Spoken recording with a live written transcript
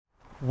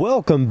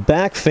Welcome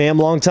back, fam.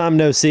 Long time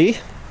no see.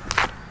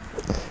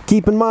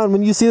 Keep in mind,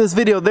 when you see this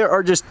video, there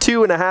are just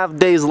 2.5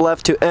 days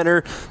left to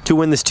enter to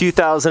win this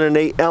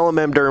 2008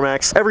 LMP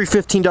Duramax. Every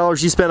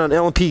 $15 you spend on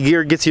LNP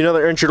Gear gets you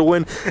another entry to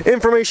win.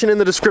 Information in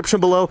the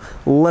description below.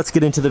 Let's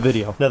get into the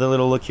video. Another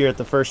little look here at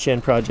the first gen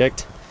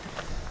project.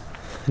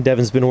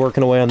 Devin's been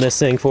working away on this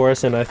thing for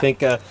us, and I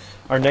think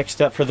our next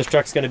step for this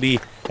truck is going to be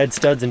head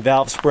studs and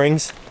valve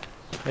springs.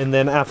 And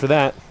then after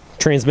that,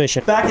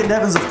 transmission. Back at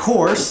Devin's, of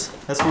course.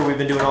 That's where we've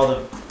been doing all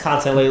the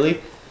content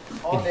lately.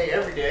 All day,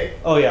 every day.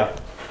 Oh yeah.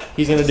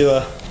 He's gonna do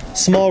a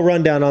small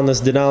rundown on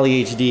this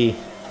Denali HD.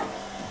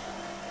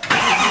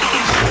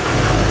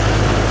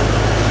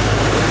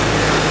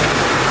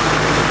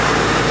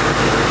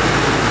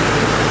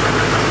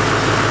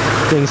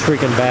 Thing's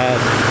freaking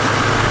bad.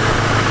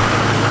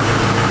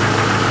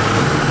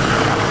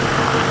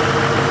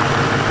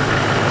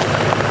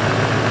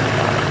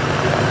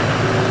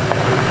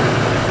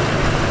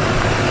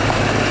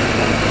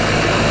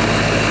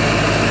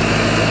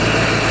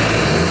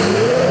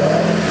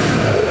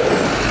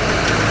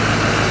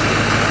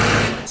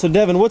 So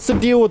Devin, what's the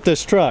deal with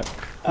this truck?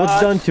 What's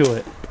done to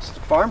it?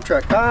 Farm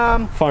truck.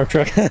 Farm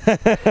truck.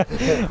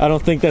 I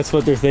don't think that's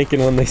what they're thinking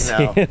when they see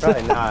it. No,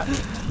 probably not.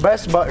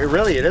 But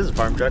really, it is a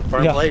farm truck.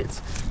 Farm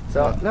plates.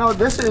 So no,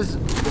 this is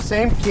the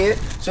same kit.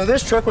 So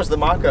this truck was the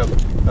mock-up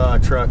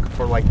truck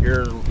for like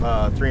your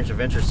 3-inch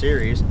adventure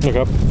series.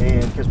 Okay.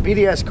 And because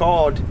BDS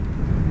called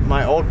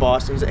my old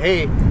boss and he said,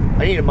 "Hey,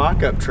 I need a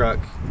mock-up truck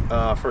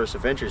for this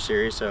adventure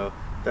series." So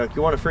they're like,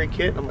 "You want a free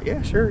kit?" I'm like,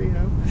 "Yeah, sure, you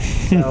know."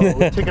 So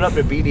we took it up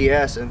to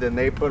BDS, and then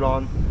they put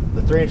on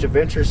the 3-inch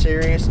adventure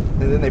series,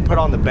 and then they put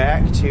on the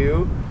back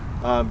too,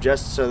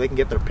 just so they can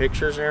get their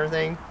pictures and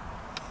everything.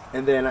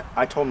 And then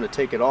I told them to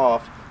take it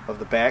off of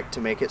the back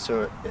to make it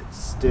so it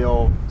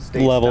still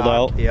stays leveled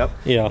stock. out. Yep.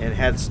 Yeah.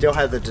 And still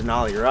had the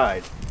Denali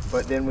ride.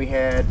 But then we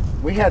had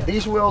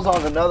these wheels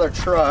on another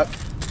truck,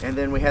 and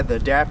then we had the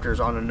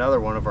adapters on another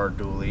one of our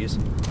dualies,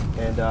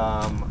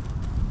 and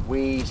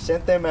we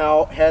sent them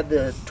out, had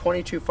the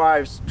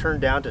 22.5s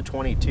turned down to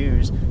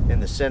 22s in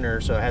the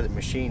center, so I had the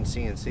machine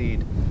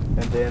CNC'd.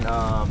 And then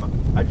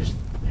I just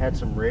had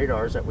some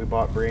radars that we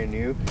bought brand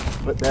new,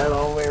 put that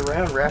all the way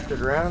around, wrapped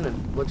it around,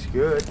 and looks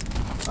good.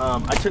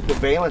 I took the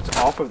valence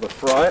off of the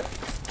front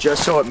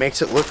just so it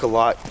makes it look a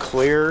lot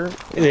clearer.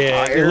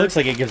 Yeah, it looks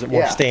like it gives it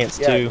more stance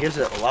too. Yeah, it gives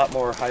it a lot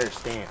more higher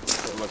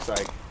stance, it looks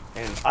like.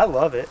 And I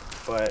love it,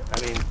 but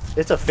I mean,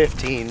 it's a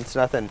 15. It's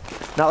nothing,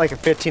 not like a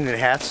 15 and a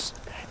half.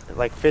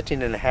 Like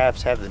 15 and a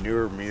halves have the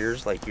newer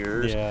mirrors like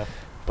yours,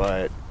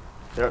 but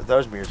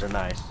those mirrors are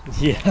nice.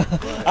 Yeah.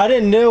 I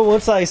didn't know,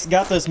 once I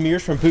got those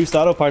mirrors from Boost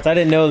Auto Parts, I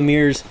didn't know the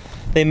mirrors,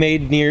 they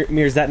made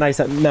mirrors that nice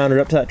that mounted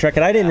up to that truck,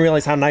 and I didn't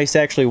realize how nice they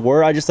actually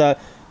were. I just thought,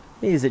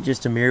 hey, is it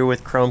just a mirror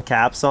with chrome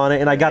caps on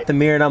it? And I got the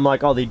mirror and I'm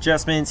like, all the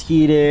adjustments,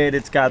 heated,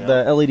 it's got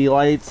the LED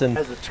lights and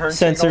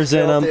sensors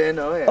in them.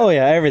 Oh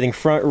yeah, everything,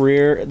 front,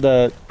 rear,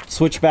 the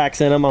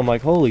switchbacks in them. I'm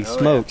like, holy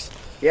smokes.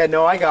 Yeah,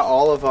 no, I got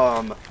all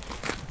of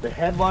the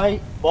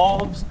headlight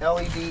bulbs,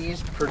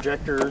 LEDs,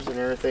 projectors and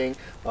everything,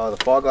 the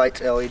fog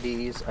lights,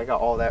 LEDs, I got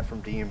all that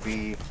from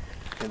D&B.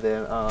 And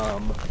then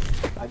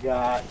I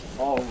got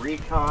all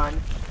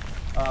Recon,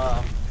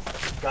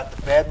 got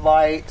the bed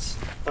lights,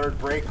 third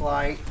brake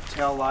light,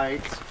 tail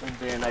lights, and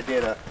then I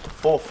did a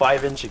full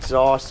 5-inch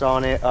exhaust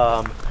on it,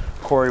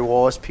 Corey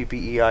Wallace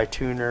PPEI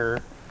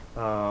tuner,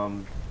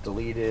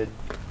 deleted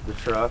the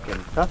truck,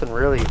 and nothing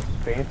really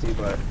fancy,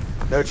 but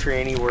no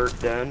tranny work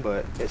done,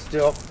 but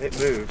it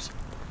moves.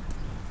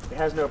 It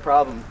has no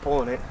problem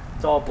pulling it.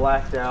 It's all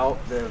blacked out.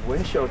 The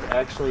windshield's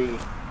actually,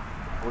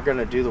 we're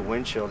gonna do the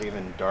windshield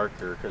even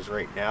darker because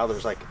right now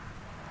there's like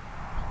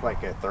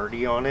a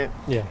 30 on it.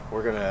 Yeah.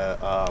 We're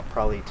gonna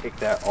probably take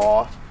that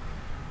off,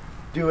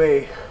 do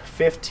a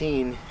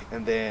 15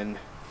 and then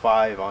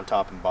 5 on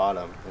top and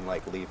bottom, and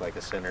like leave like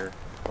a center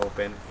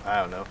open. I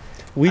don't know.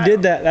 We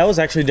did that. That was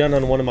actually done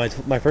on one of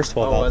my first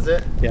 12 out. Oh, was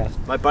it? Yeah.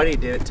 My buddy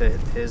did it to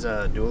his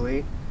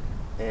dually,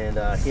 and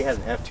he has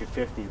an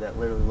F250 that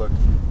literally looked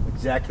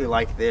exactly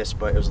like this,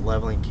 but it was a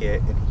leveling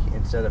kit, and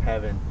instead of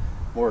having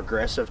more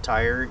aggressive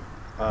tire,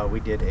 we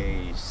did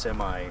a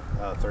semi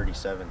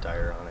 37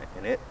 tire on it,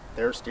 and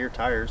they're steer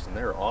tires and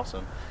they're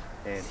awesome.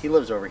 And he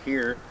lives over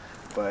here,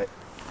 but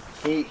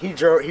he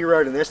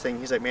rode in this thing.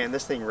 He's like, man,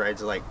 this thing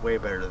rides like way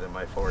better than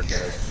my Ford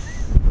does.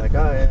 Like,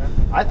 oh yeah,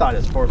 I thought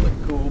his Ford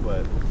looked cool,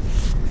 but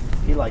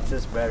he likes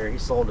this better. He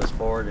sold his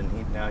Ford,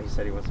 and now he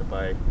said he wants to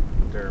buy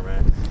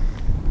Duramax.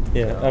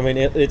 Yeah, I mean,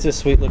 it's a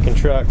sweet looking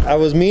truck. I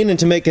was meaning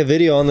to make a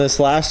video on this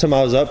last time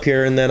I was up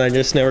here, and then I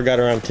just never got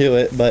around to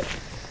it, but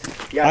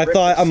I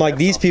thought, I'm like,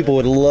 these people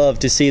would love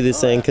to see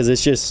this thing because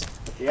it's just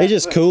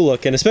cool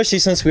looking, especially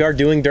since we are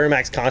doing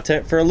Duramax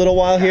content for a little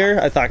while here.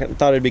 I thought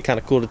it'd be kind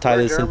of cool to tie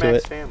this into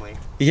it. Family.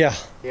 Yeah.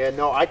 Yeah,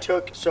 no,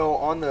 so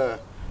on the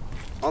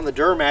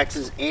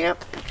Duramaxes,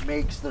 AMP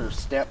makes their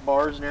step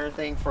bars and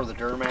everything for the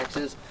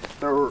Duramaxes.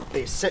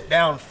 They sit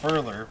down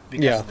further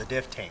because of the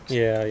diff tanks.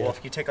 Well,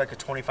 if you take like a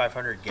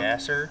 2500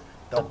 gasser,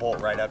 they'll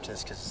bolt right up to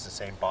this because it's the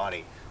same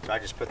body. So I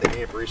just put the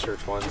AMP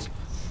research ones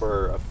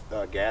for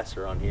a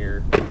gasser on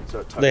here.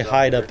 So it tucks They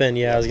hide up in,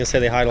 yeah, I was gonna say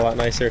they hide a lot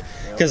nicer.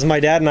 Because my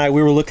dad and I,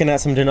 we were looking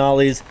at some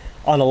Denalis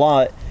on a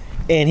lot,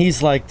 and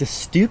he's like, the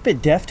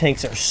stupid def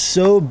tanks are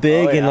so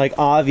big and like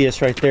obvious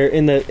right there.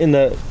 In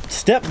the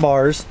step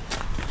bars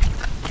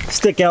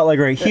stick out like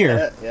right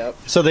here. Yep.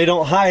 So they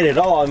don't hide at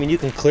all. I mean, you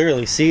can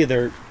clearly see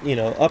they're, you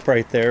know, up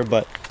right there,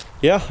 but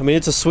yeah, I mean,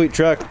 it's a sweet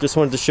truck. Just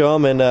wanted to show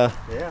them, and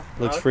yeah,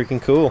 looks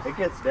freaking cool. It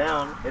gets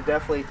down. It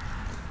definitely,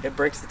 it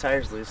breaks the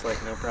tires loose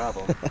like no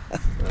problem.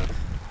 So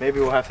maybe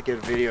we'll have to get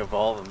a video of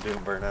all of them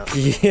doing burnout.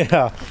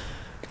 Yeah.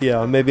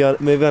 Yeah, maybe on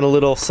a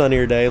little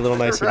sunnier day, a little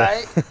nicer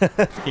right?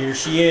 day. Here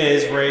she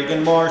is,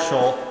 Reagan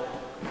Marshall.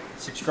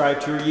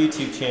 Subscribe to her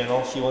YouTube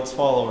channel. She wants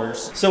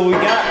followers. So we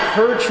got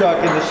her truck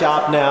in the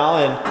shop now,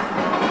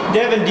 and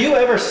Devin, do you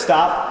ever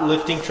stop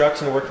lifting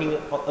trucks and working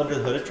under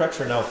the hood of trucks,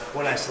 or no?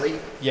 When I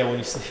sleep. Yeah, when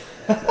you sleep.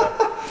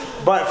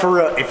 But for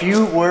real, if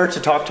you were to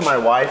talk to my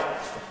wife,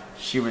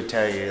 she would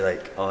tell you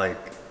like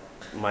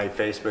my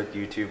Facebook,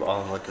 YouTube,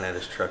 all I'm looking at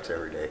is trucks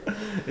every day.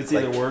 It's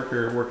either work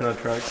or working on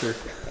trucks, or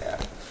yeah.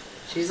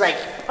 She's like,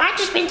 why don't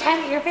you spend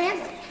time with your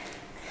family?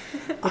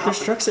 But there's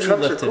trucks that Trucks you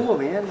are lifted. cool,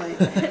 man.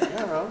 Like, I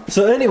don't know.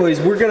 So anyways,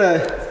 we're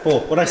gonna,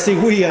 well, when I say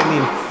we, I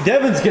mean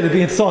Devin's gonna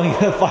be installing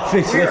a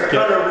 5-inch We're lift kit.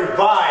 gonna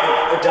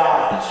revive a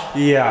Dodge.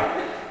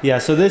 Yeah,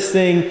 so this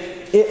thing,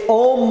 it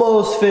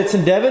almost fits,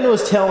 and Devin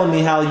was telling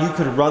me how you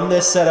could run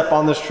this setup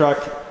on this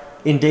truck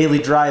and daily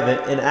drive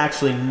it and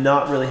actually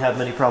not really have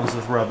many problems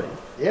with rubbing.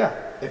 Yeah,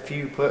 if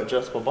you put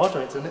adjustable ball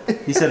joints in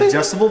it. He said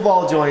adjustable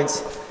ball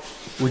joints.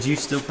 Would you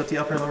still put the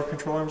upper and lower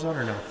control arms on,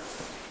 or no?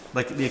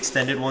 Like the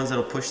extended ones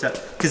that'll push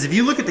that? Because if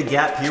you look at the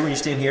gap here when you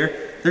stand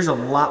here, there's a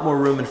lot more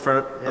room in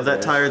front of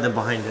that tire than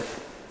behind it,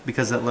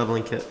 because of that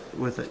leveling kit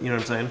with it, you know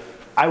what I'm saying?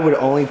 I would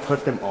only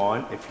put them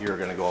on if you were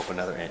gonna go up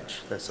another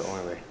inch. That's the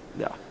only way.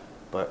 Yeah.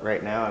 But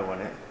right now I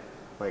wouldn't.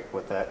 Like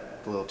with that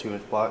little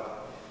 2-inch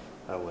block,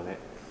 I wouldn't.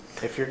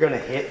 If you're gonna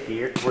hit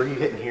here, where are you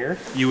hitting here?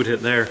 You would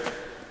hit there.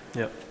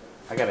 Yep.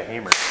 I got a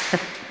hammer.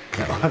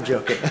 No, I'm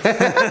joking.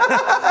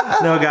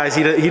 No, guys,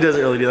 he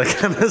doesn't really do that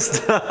kind of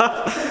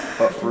stuff.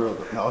 But for real,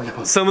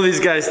 no. Some of these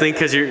guys think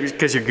because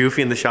you're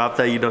goofy in the shop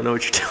that you don't know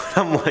what you're doing.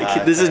 I'm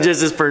like, this is just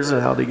his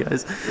personality,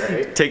 guys.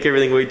 Right. Take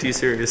everything way too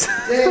serious.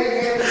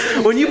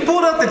 When you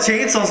pulled out the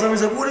chainsaw,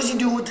 somebody's like, what is he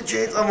doing with the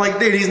chainsaw? I'm like,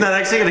 dude, he's not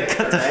actually gonna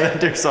cut the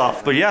fenders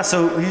off. But yeah,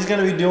 so he's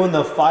gonna be doing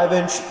the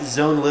 5-inch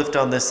Zone lift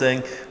on this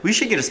thing. We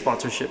should get a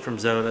sponsorship from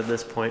Zone at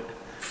this point.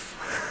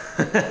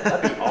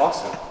 That'd be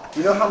awesome.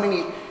 You know how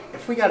many,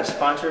 if we got a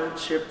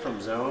sponsorship from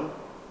Zone,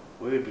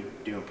 we would be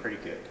doing pretty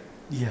good.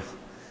 Yeah.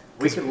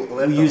 We could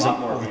lift a lot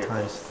more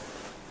vehicles.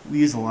 We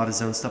use a lot of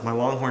Zone stuff. My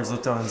Longhorn's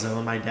lifted on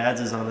Zone. My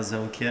dad's is on a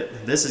Zone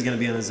kit. This is going to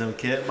be on a Zone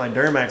kit. My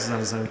Duramax is on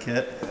a Zone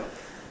kit.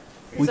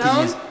 We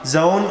can use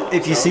Zone.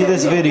 If you see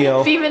this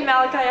video,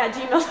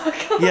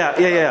 FeemanMalachi@gmail.com.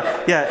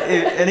 Yeah.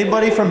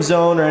 Anybody from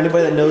Zone or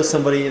anybody that knows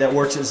somebody that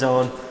works at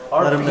Zone,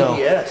 let them know.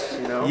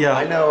 RPDS, you know. Yeah.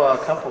 I know a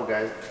couple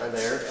guys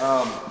there.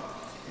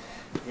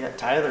 Yeah,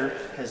 Tyler.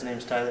 His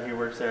name's Tyler. He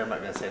works there. I'm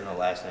not gonna say no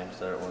last name,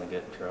 so I don't want to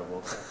get in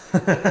trouble.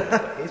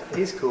 But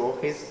he's cool.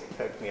 He's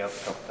hooked me up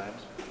a couple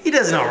times. He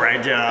does an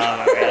alright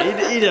job.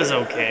 He does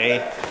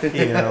okay.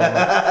 You know.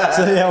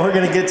 So yeah, we're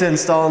gonna get to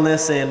installing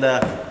this, and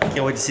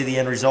can't wait to see the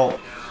end result.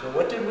 So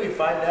what did we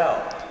find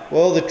out?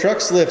 Well, the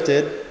truck's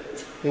lifted.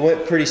 It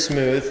went pretty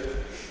smooth.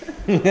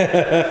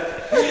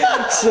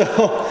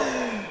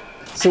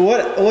 So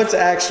what's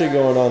actually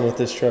going on with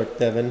this truck,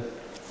 Devin?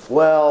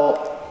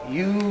 Well,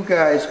 you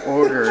guys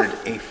ordered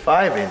a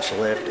 5-inch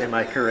lift. Am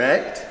I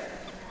correct?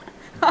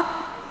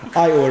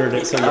 I ordered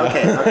it. So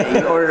yeah. Okay.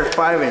 You ordered a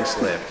 5-inch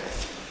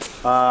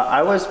lift.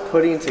 I was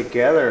putting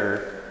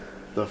together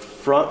the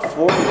front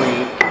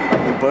fork-link,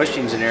 the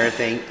bushings and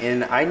everything,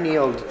 and I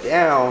kneeled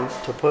down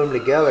to put them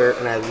together,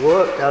 and I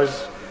looked. I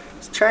was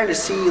trying to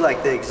see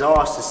like the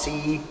exhaust to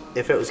see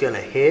if it was going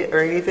to hit or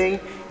anything,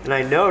 and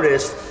I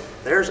noticed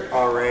there's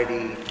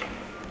already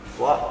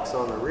blocks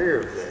on the rear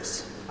of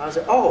this. I was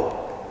like,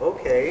 oh,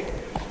 okay.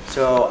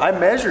 So I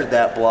measured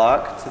that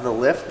block to the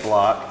lift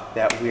block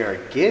that we are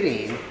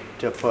getting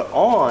to put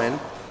on.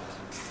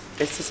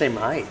 It's the same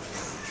height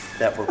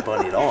that we're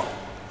putting on.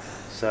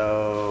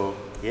 So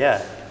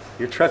yeah,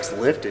 your truck's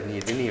lifted and you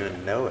didn't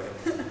even know it.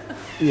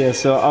 Yeah,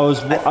 so I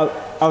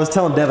was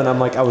telling Devin, I'm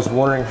like, I was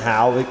wondering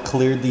how it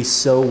cleared these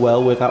so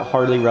well without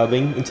hardly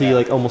rubbing until you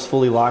like almost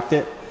fully locked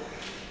it.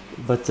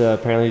 But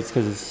apparently it's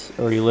because it's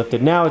already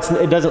lifted. Now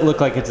it doesn't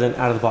look like it's an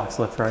out of the box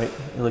lift, right?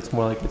 It looks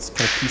more like it's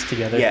kind of pieced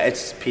together. Yeah,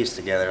 it's pieced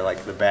together,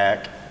 like the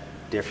back,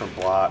 different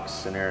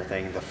blocks and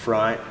everything. The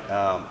front,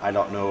 I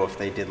don't know if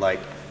they did like,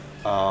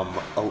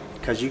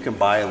 because you can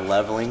buy a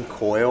leveling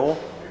coil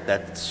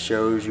that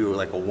shows you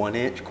like a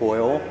 1-inch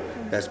coil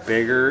that's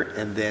bigger,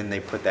 and then they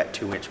put that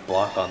 2-inch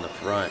block on the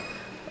front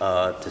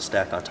to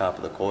stack on top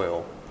of the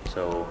coil.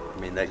 So, I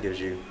mean, that gives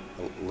you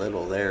a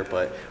little there,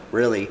 but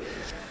really,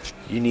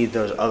 you need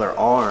those other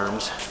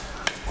arms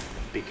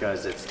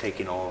because it's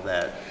taking all of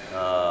that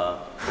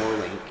four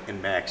link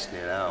and maxing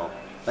it out.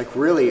 Like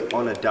really,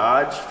 on a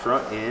Dodge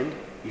front end,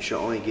 you should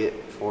only get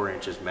 4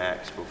 inches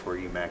max before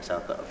you max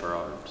out the upper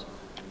arms.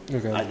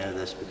 Okay. I know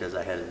this because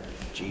I had a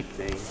Jeep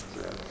thing,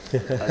 so I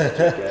was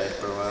a Jeep guy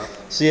for a while.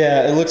 So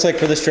yeah, it looks like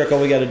for this truck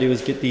all we got to do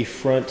is get the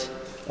front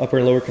upper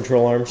and lower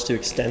control arms to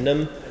extend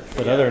them.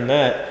 But other than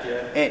that,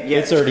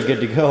 it's already good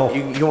to go.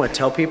 You want to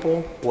tell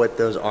people what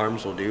those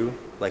arms will do?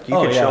 Like you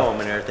can show them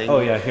and everything. Oh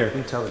yeah, here. You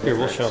can tell the here,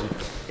 we'll difference. show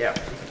them.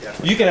 Yeah.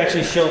 You can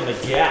actually show them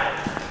the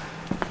gap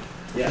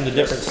and the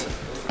difference.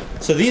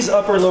 So these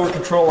upper and lower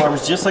control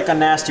arms, just like a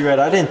Nasty Red,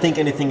 I didn't think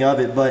anything of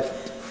it, but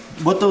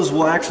what those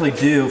will actually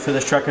do for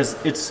this truck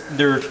is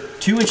they're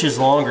 2 inches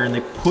longer and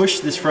they push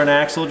this front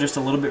axle just a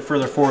little bit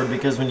further forward,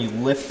 because when you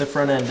lift the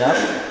front end up,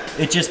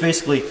 it just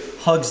basically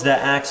hugs that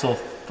axle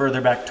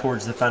further back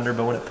towards the fender,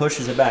 but when it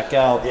pushes it back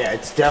out, Yeah,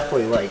 it's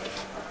definitely like,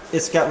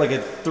 it's got like a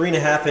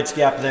 3.5 inch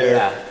gap there,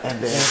 and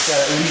and it's got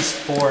at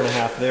least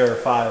 4.5 there, or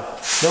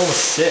 5, no, almost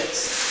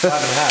 6,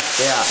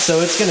 5.5. Yeah. So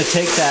it's gonna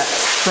take that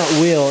front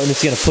wheel and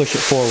it's gonna push it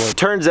forward.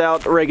 Turns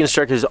out Reagan's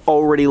truck is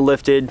already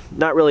lifted.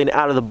 Not really an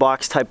out of the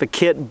box type of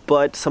kit,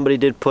 but somebody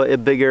did put a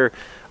bigger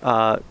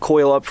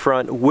coil up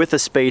front with a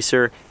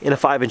spacer and a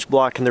 5-inch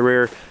block in the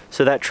rear.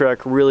 So that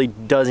truck really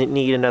doesn't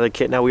need another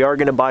kit. Now we are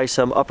gonna buy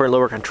some upper and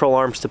lower control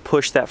arms to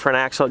push that front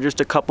axle just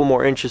a couple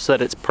more inches so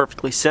that it's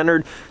perfectly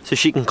centered, so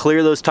she can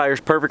clear those tires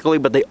perfectly,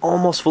 but they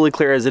almost fully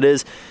clear as it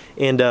is.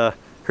 And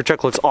her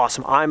truck looks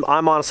awesome. I'm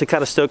honestly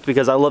kind of stoked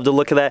because I love the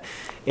look of that,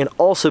 and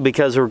also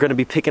because we're going to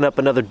be picking up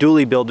another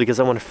dually build because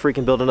I want to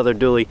freaking build another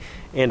dually,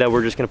 and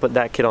we're just going to put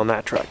that kit on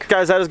that truck.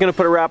 Guys, that is going to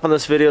put a wrap on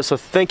this video, so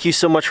thank you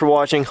so much for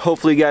watching.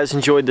 Hopefully you guys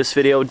enjoyed this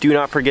video. Do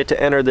not forget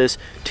to enter this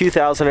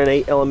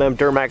 2008 LMM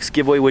Duramax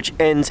giveaway, which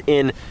ends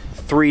in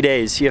 3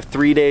 days. You have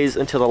 3 days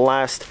until the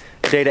last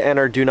day to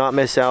enter. Do not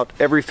miss out.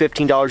 Every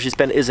 $15 you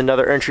spend is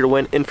another entry to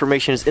win.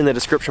 Information is in the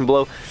description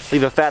below.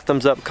 Leave a fat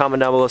thumbs up, comment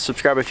down below,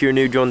 subscribe if you're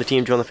new, join the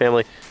team, join the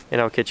family, and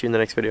I'll catch you in the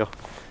next video.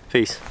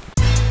 Peace.